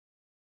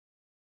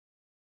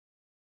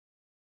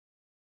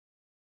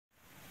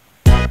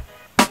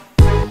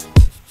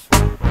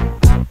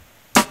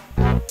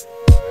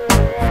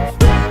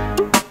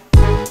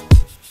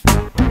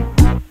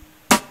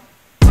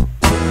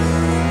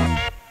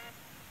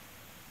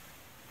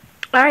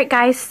Alright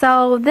guys,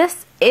 so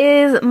this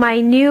is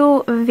my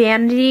new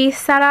vanity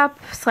setup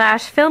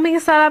slash filming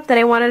setup that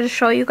I wanted to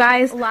show you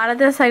guys. A lot of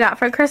this I got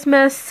for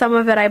Christmas, some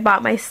of it I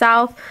bought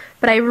myself,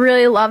 but I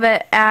really love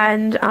it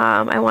and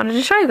I wanted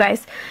to show you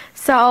guys.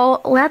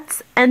 So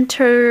let's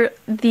enter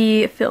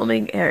the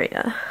filming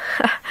area.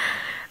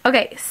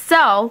 Okay,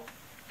 so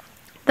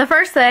the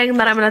first thing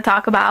that I'm going to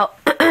talk about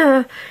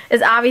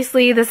is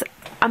obviously this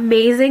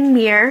amazing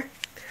mirror.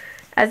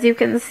 As you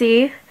can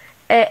see,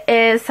 it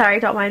is, sorry,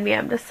 don't mind me,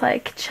 I'm just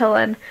like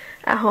chilling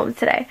at home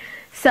today.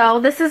 So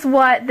this is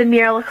what the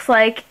mirror looks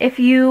like. If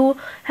you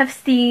have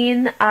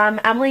seen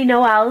Emily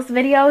Noel's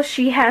video,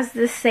 she has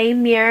the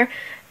same mirror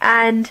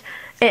and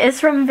it is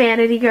from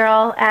Vanity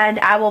Girl, and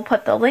I will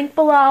put the link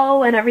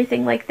below and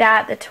everything like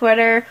that, the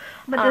Twitter.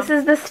 But this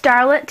is the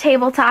Starlit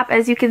tabletop.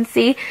 As you can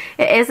see,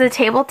 it is a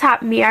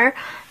tabletop mirror.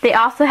 They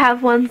also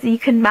have ones that you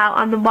can mount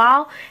on the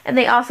wall, and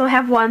they also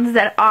have ones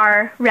that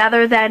are,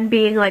 rather than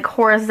being like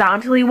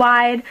horizontally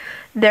wide,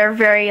 they're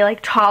very like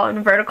tall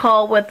and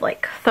vertical with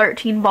like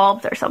 13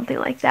 bulbs or something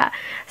like that.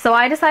 So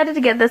I decided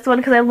to get this one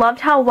because I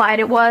loved how wide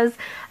it was,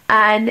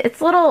 and it's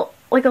a little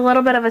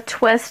bit of a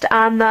twist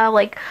on the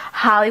like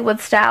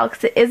Hollywood style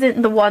because it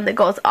isn't the one that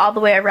goes all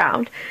the way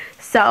around.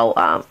 So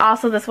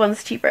also this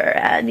one's cheaper,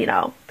 and you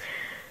know,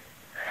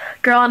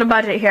 girl on a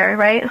budget here,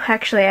 right?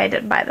 Actually, I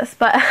didn't buy this,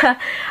 but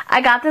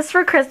I got this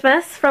for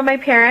Christmas from my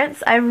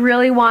parents. I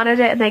really wanted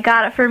it and they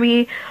got it for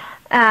me,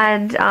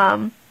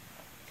 and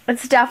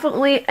it's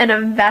definitely an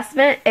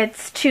investment.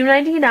 It's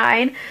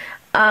 $2.99.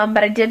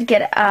 But I did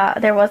get,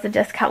 there was a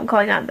discount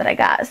going on that I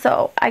got,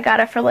 so I got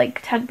it for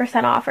like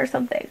 10% off or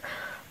something.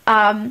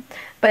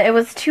 But it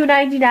was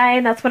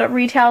 $2.99. That's what it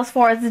retails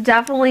for. It's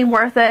definitely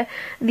worth it.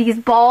 These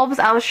bulbs,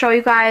 I'll show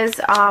you guys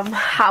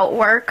how it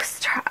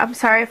works. I'm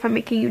sorry if I'm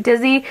making you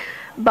dizzy,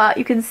 but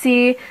you can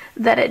see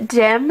that it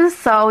dims,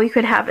 so you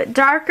can have it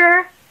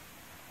darker.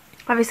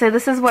 Obviously,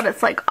 this is what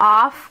it's like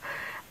off,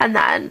 and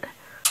then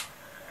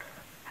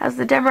has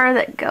the dimmer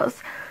that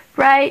goes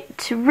bright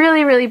to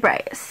really, really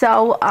bright.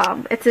 So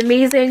it's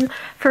amazing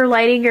for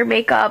lighting your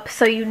makeup,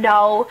 so you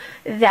know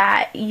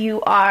that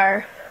you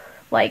are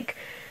like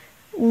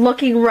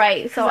looking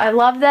right. So I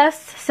love this.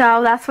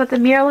 So that's what the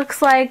mirror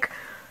looks like.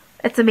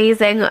 It's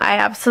amazing. I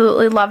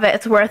absolutely love it.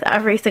 It's worth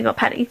every single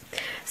penny.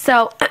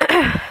 So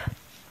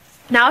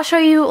now I'll show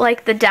you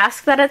like the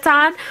desk that it's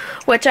on,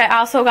 which I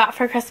also got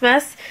for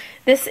Christmas.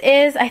 This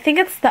is, I think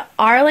it's the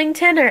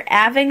Arlington or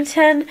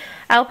Avington.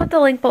 I'll put the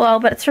link below,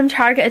 but it's from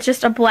Target. It's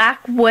just a black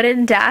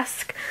wooden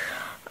desk.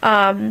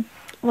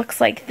 Looks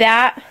like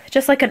that,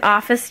 just like an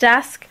office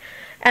desk.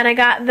 And I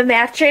got the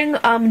matching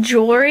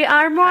jewelry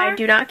armoire. I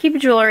do not keep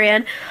jewelry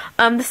in.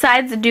 The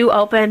sides do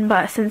open,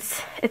 but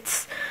since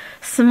it's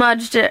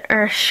smudged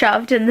or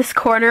shoved in this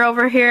corner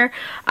over here,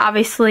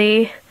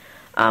 obviously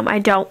I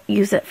don't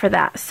use it for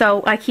that.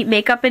 So I keep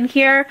makeup in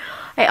here.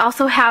 I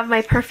also have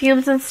my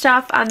perfumes and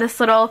stuff on this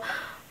little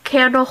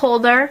candle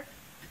holder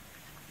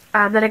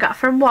that I got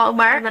from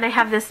Walmart. And then I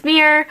have this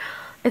mirror.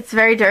 It's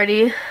very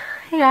dirty.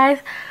 Hey guys.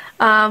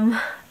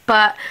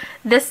 But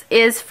this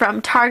is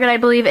from Target, I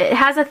believe. It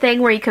has a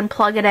thing where you can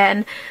plug it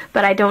in,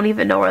 but I don't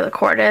even know where the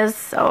cord is.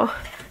 So,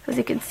 as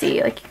you can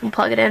see, like you can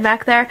plug it in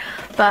back there.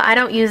 But I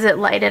don't use it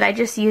lighted. I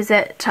just use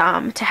it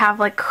to have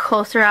like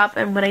closer up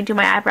and when I do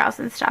my eyebrows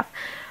and stuff.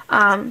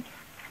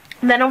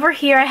 Then over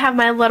here I have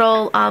my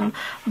little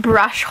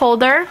brush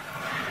holder.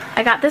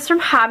 I got this from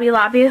Hobby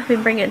Lobby. Let me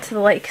bring it to the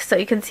light so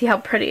you can see how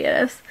pretty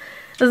it is.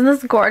 Isn't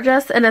this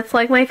gorgeous? And it's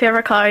like my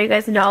favorite color. You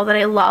guys know that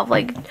I love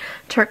like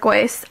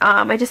turquoise.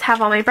 I just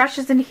have all my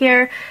brushes in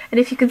here, and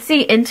if you can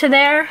see into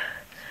there,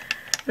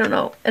 I don't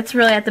know, it's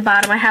really at the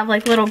bottom. I have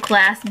like little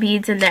glass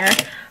beads in there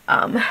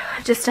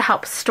just to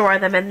help store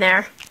them in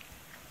there.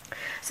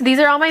 So these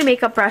are all my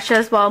makeup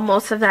brushes. Well,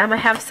 most of them. I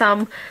have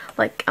some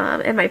like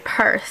in my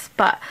purse,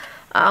 but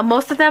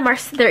most of them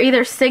they're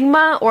either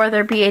Sigma or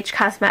they're BH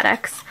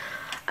Cosmetics.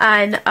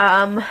 And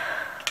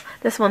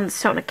this one's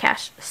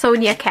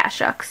Sonia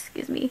Kasha,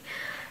 excuse me.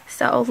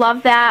 So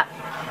love that.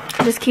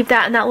 Just keep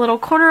that in that little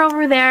corner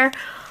over there.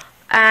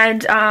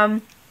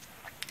 And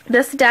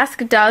this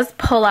desk does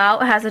pull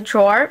out. It has a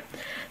drawer.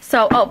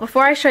 So, oh,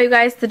 before I show you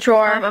guys the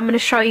drawer, I'm going to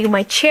show you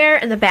my chair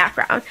in the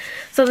background.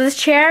 So this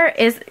chair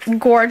is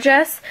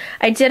gorgeous.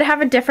 I did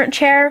have a different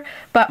chair,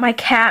 but my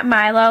cat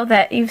Milo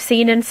that you've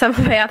seen in some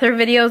of my other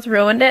videos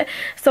ruined it.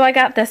 So I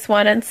got this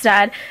one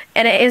instead,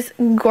 and it is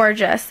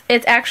gorgeous.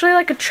 It's actually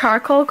like a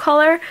charcoal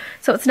color,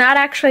 so it's not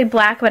actually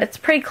black, but it's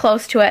pretty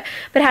close to it.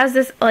 But it has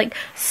this like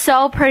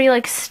so pretty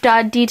like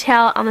stud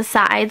detail on the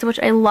sides, which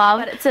I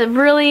love. But it's a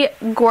really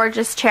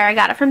gorgeous chair. I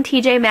got it from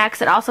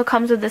TJMaxx. It also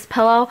comes with this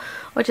pillow,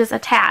 which is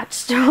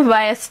attached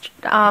by a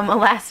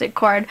elastic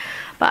cord,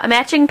 but a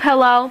matching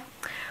pillow,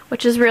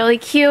 which is really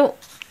cute.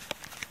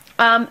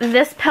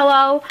 This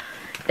pillow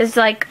is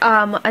like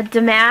a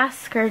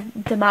damask, I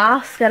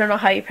don't know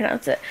how you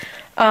pronounce it,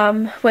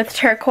 with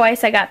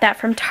turquoise. I got that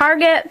from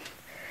Target,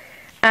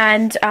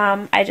 and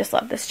I just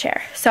love this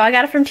chair. So I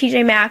got it from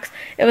TJMaxx.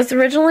 It was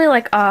originally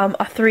like a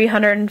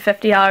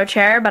 $350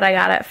 chair, but I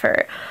got it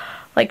for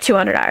like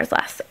 $200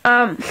 less.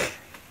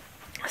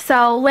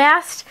 So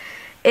last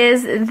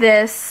is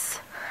this,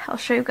 I'll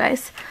show you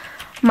guys,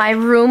 my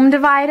room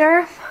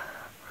divider,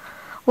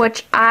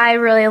 which I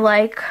really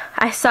like.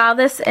 I saw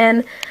this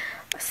in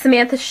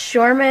Samantha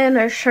Sherman,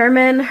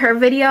 her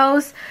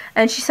videos,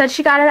 and she said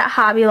she got it at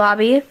Hobby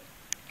Lobby,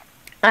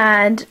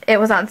 and it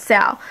was on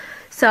sale.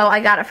 So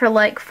I got it for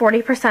like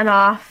 40%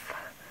 off,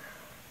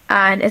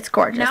 and it's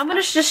gorgeous. Now I'm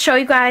going to just show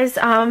you guys,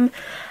 I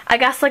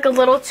guess like a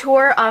little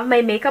tour of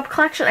my makeup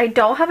collection. I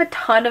don't have a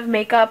ton of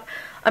makeup.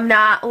 I'm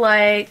not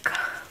like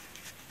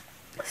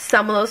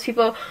some of those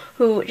people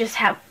who just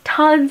have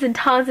tons and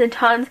tons and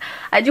tons.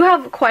 I do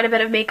have quite a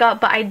bit of makeup,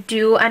 but I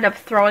do end up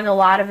throwing a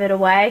lot of it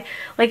away.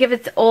 Like if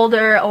it's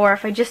older, or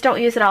if I just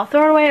don't use it, I'll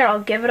throw it away, or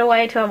I'll give it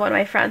away to one of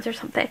my friends or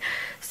something.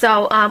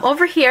 So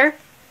over here,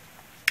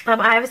 I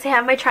obviously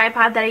have my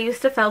tripod that I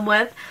used to film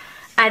with,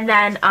 and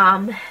then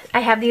I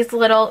have these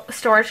little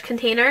storage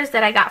containers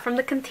that I got from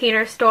the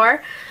Container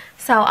Store.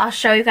 So I'll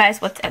show you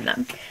guys what's in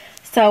them.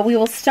 So we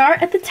will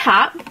start at the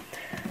top.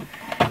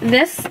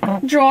 This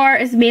drawer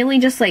is mainly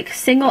just like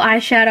single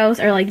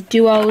eyeshadows or like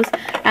duos.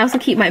 I also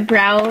keep my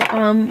brow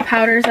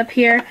powders up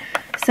here.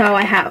 So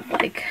I have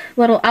like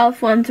little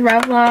e.l.f. ones,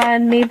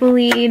 Revlon,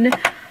 Maybelline,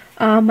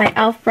 my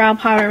e.l.f. brow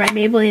powder, my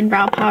Maybelline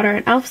brow powder,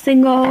 an e.l.f.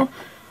 single,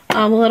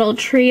 a little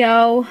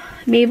trio,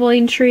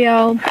 Maybelline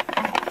trio,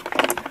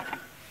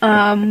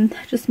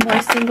 just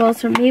more singles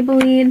from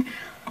Maybelline,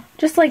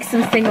 just like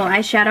some single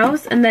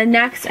eyeshadows. And then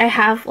next I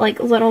have like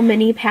little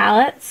mini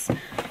palettes.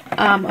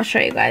 I'll show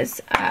you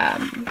guys.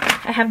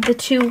 I have the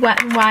two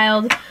Wet n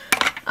Wild,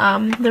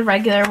 the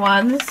regular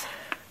ones,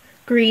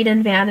 Greed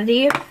and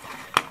Vanity.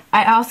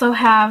 I also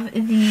have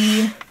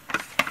the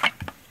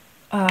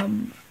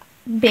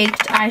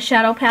Baked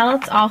eyeshadow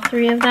palettes, all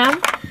three of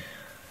them.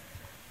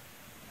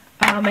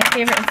 My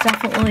favorite is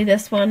definitely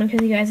this one,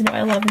 because you guys know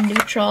I love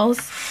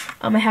neutrals.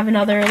 I have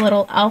another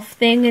little e.l.f.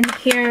 thing in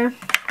here.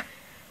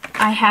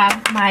 I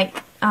have my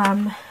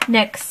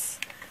NYX,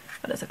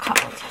 what is it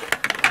called?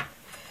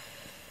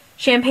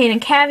 Champagne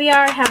and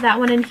Caviar. I have that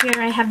one in here.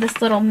 I have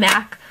this little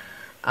MAC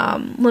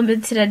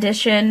limited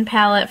edition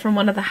palette from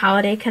one of the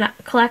holiday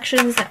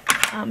collections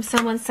that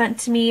someone sent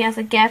to me as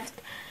a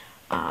gift.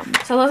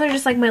 So those are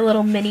just like my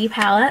little mini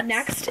palette.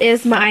 Next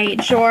is my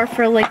drawer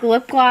for like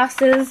lip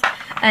glosses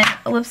and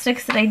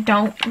lipsticks that I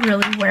don't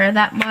really wear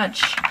that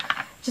much.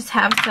 Just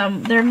have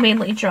some, they're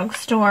mainly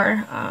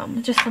drugstore,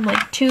 just some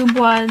like tube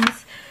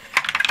ones.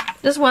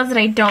 Just ones that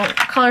I don't,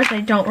 colors I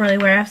don't really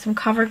wear. I have some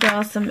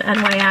CoverGirl, some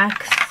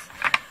NYX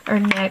or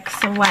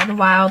NYX, some Wet n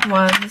Wild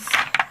ones.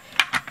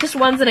 Just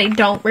ones that I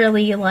don't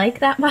really like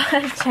that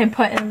much, I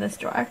put in this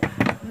drawer.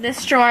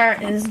 This drawer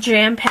is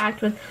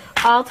jam-packed with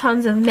all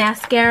tons of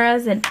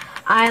mascaras and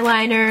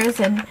eyeliners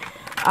and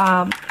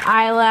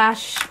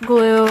eyelash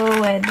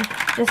glue and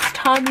just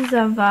tons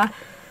of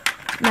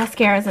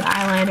mascaras and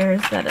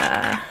eyeliners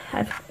that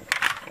I've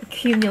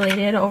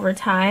accumulated over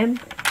time.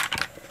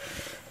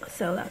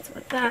 So that's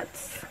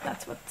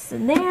what's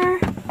in there.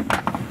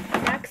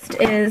 Next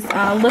is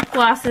lip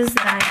glosses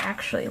that I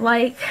actually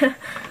like.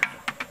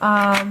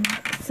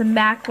 Some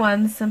MAC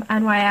ones, some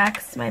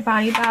NYX, my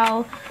Bonnie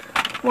Bell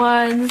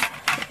ones,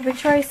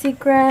 Victoria's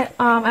Secret.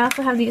 I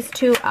also have these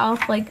two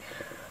e.l.f. like,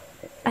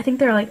 I think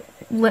they're like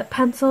lip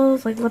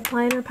pencils, like lip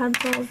liner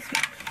pencils.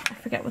 I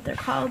forget what they're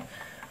called.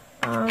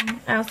 I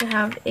also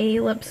have a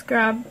lip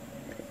scrub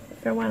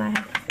for when I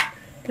have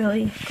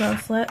really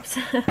gross lips.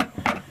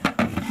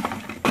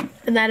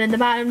 And then in the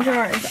bottom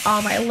drawer is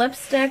all my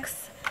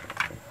lipsticks.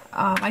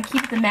 I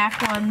keep the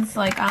MAC ones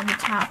like on the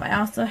top. I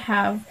also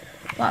have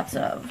lots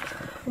of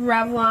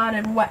Revlon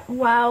and Wet n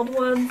Wild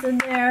ones in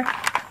there.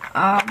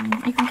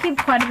 You can keep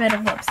quite a bit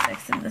of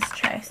lipsticks in this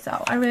tray,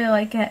 so I really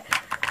like it.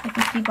 I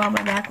can keep all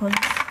my MAC ones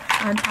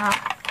on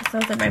top, because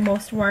those are my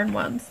most worn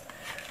ones.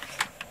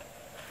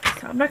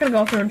 So I'm not going to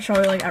go through and show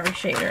you like every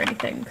shade or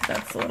anything, because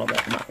that's a little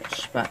bit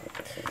much, but...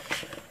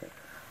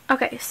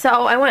 Okay, so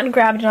I went and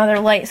grabbed another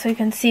light so you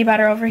can see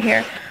better over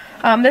here.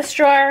 This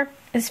drawer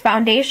is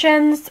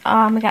foundations.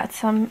 I got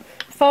some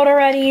Photo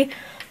Ready,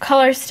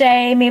 Color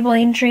Stay,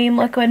 Maybelline Dream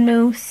Liquid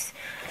Mousse,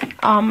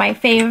 my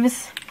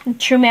faves,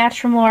 True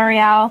Match from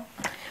L'Oreal.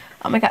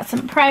 I got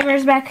some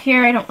primers back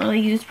here. I don't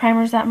really use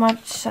primers that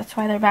much, that's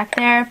why they're back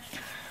there.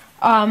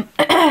 A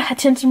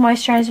tinted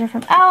moisturizer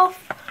from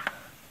e.l.f.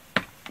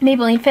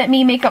 Maybelline Fit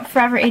Me Makeup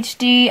Forever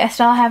HD. I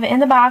still have it in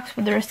the box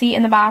with the receipt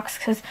in the box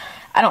because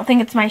I don't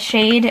think it's my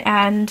shade,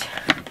 and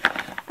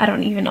I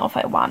don't even know if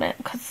I want it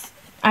because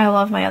I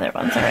love my other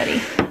ones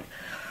already.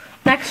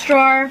 Next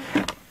drawer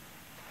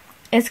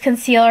is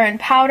concealer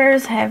and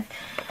powders. I have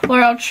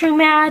L'Oreal True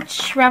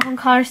Match, Revlon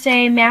Color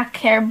Stay, MAC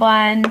Hair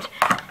Blend,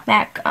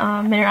 MAC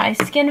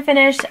Mineralized Skin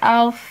Finish,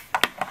 e.l.f.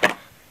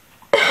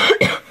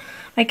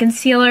 My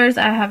concealers,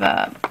 I have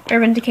a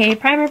Urban Decay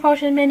Primer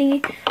Potion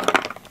Mini,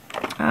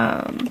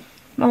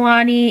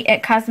 Milani,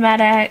 IT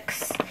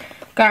Cosmetics,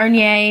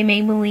 Garnier,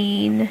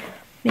 Maybelline,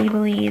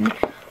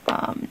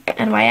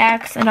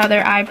 NYX,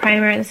 another eye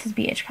primer. This is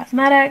BH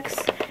Cosmetics.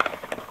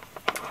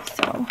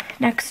 So,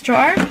 next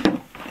drawer.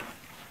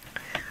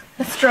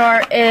 This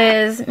drawer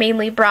is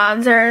mainly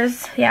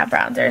bronzers. Yeah,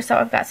 bronzers. So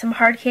I've got some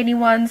hard candy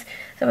ones.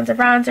 This one's a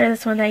bronzer.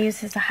 This one I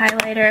use as a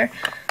highlighter.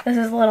 This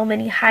is a little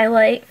mini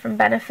highlight from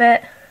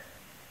Benefit.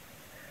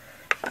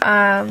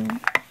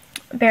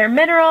 Bare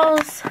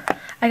Minerals.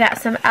 I got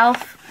some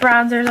e.l.f.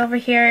 bronzers over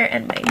here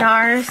and my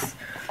NARS,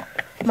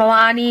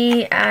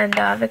 Milani, and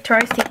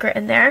Victoria's Secret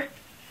in there.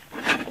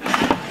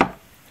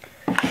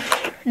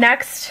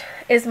 Next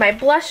is my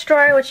blush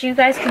drawer, which you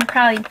guys can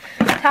probably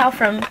tell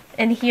from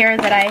in here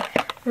that I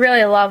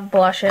really love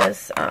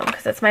blushes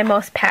because it's my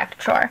most packed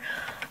drawer.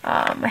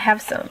 I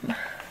have some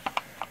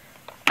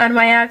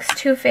NYX,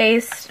 Too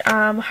Faced,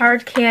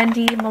 Hard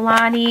Candy,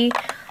 Milani,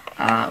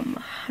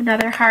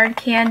 another Hard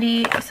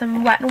Candy,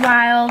 some Wet n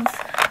Wilds,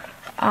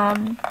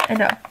 and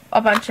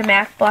a bunch of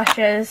MAC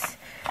blushes.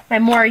 My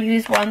more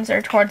used ones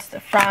are towards the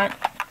front.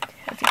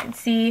 As you can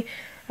see,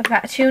 I've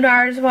got 2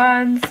 NARS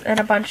ones and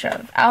a bunch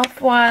of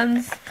e.l.f.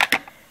 ones.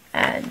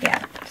 And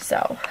yeah,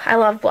 so I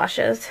love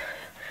blushes.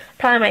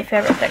 Probably my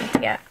favorite thing to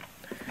get.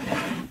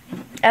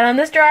 And then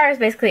this drawer is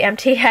basically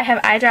empty. I have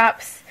eye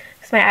drops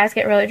because my eyes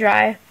get really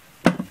dry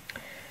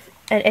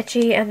and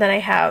itchy. And then I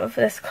have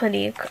this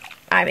Clinique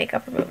eye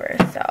makeup remover.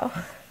 So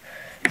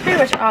that's pretty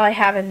much all I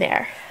have in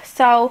there.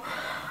 So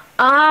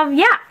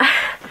yeah,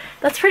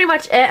 that's pretty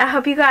much it. I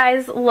hope you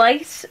guys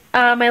liked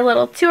my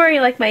little tour.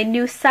 You like my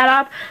new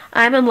setup.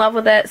 I'm in love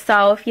with it.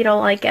 So if you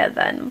don't like it,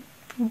 then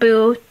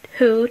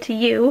boo-hoo to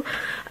you.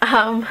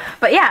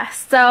 But yeah,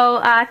 so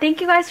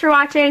thank you guys for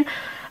watching.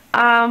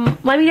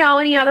 Let me know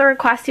any other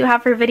requests you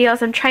have for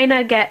videos. I'm trying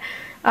to get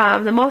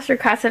the most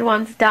requested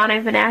ones done.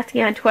 I've been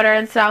asking on Twitter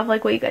and stuff,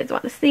 like what you guys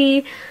want to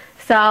see.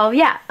 So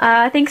yeah,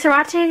 thanks for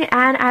watching,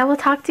 and I will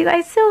talk to you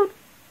guys soon.